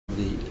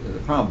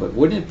problem. But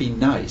wouldn't it be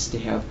nice to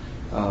have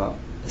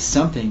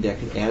something that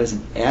could add as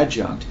an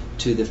adjunct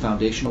to the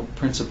foundational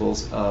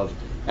principles of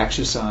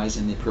exercise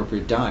and the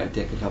appropriate diet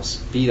that could help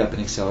speed up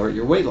and accelerate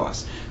your weight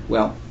loss?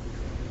 Well,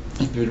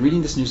 if you've been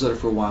reading this newsletter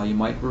for a while, you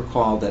might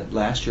recall that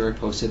last year I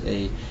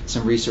posted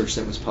some research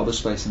that was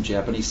published by some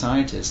Japanese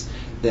scientists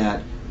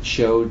that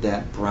showed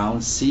that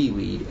brown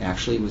seaweed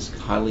actually was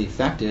highly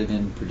effective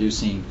in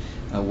producing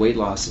weight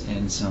loss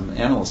in some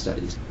animal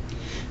studies.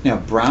 Now,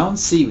 brown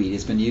seaweed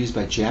has been used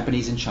by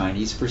Japanese and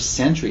Chinese for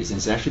centuries, and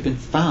it's actually been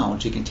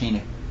found to contain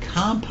a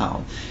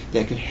compound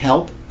that could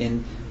help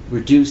in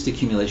reduce the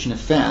accumulation of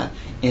fat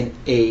and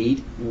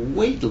aid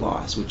weight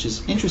loss, which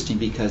is interesting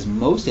because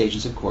most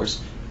Asians, of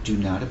course, do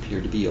not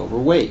appear to be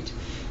overweight.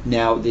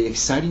 Now, the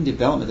exciting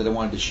development that I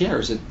wanted to share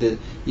is that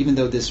even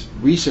though this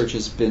research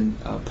has been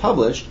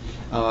published,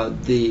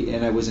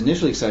 and I was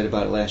initially excited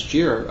about it last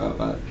year,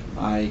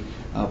 I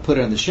put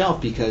it on the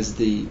shelf because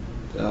the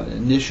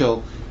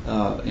initial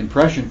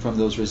impression from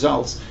those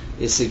results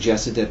is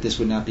suggested that this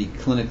would not be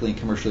clinically and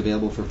commercially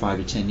available for 5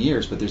 to 10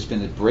 years, but there's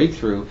been a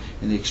breakthrough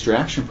in the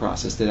extraction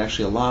process that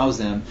actually allows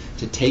them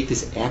to take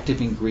this active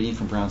ingredient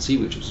from brown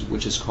seaweed,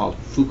 which is called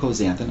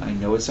Fucoxanthin. I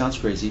know it sounds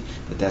crazy,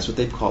 but that's what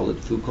they've called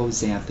it,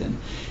 Fucoxanthin,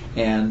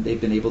 and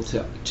they've been able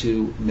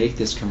to make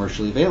this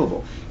commercially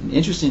available. And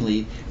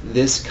interestingly,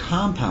 this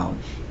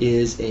compound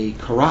is a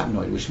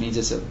carotenoid, which means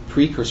it's a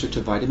precursor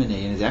to vitamin A,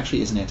 and it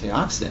actually is an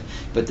antioxidant.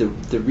 But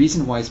the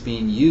reason why it's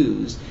being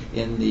used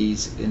in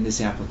this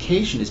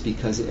application is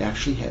because it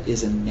actually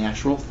is a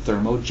natural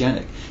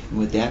thermogenic. And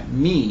what that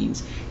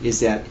means is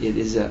that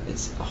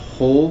it's a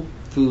whole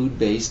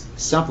food-based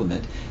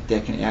supplement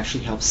that can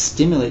actually help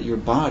stimulate your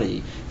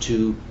body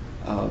to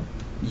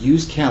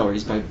use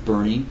calories by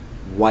burning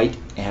white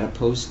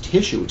adipose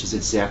tissue, which is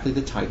exactly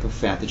the type of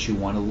fat that you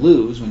want to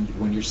lose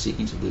when you're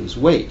seeking to lose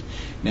weight.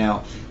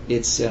 Now,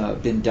 it's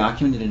been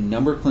documented in a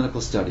number of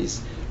clinical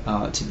studies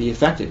to be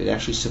effective. It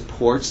actually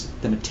supports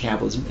the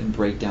metabolism and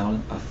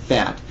breakdown of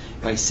fat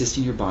by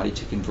assisting your body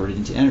to convert it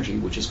into energy,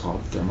 which is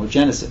called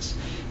thermogenesis.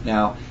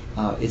 Now,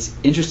 it's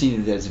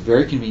interesting that it's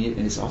very convenient,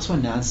 and it's also a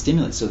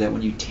non-stimulant, so that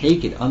when you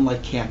take it,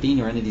 unlike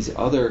caffeine or any of these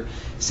other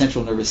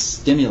central nervous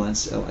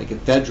stimulants like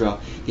ephedra,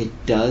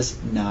 it does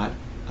not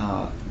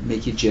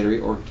make you jittery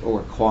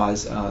or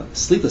cause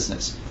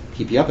sleeplessness,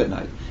 keep you up at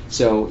night.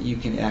 So you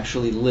can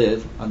actually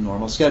live a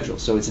normal schedule.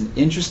 So it's an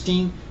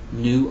interesting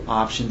new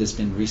option that's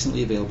been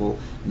recently available,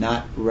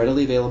 not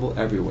readily available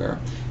everywhere,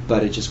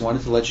 but I just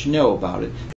wanted to let you know about it.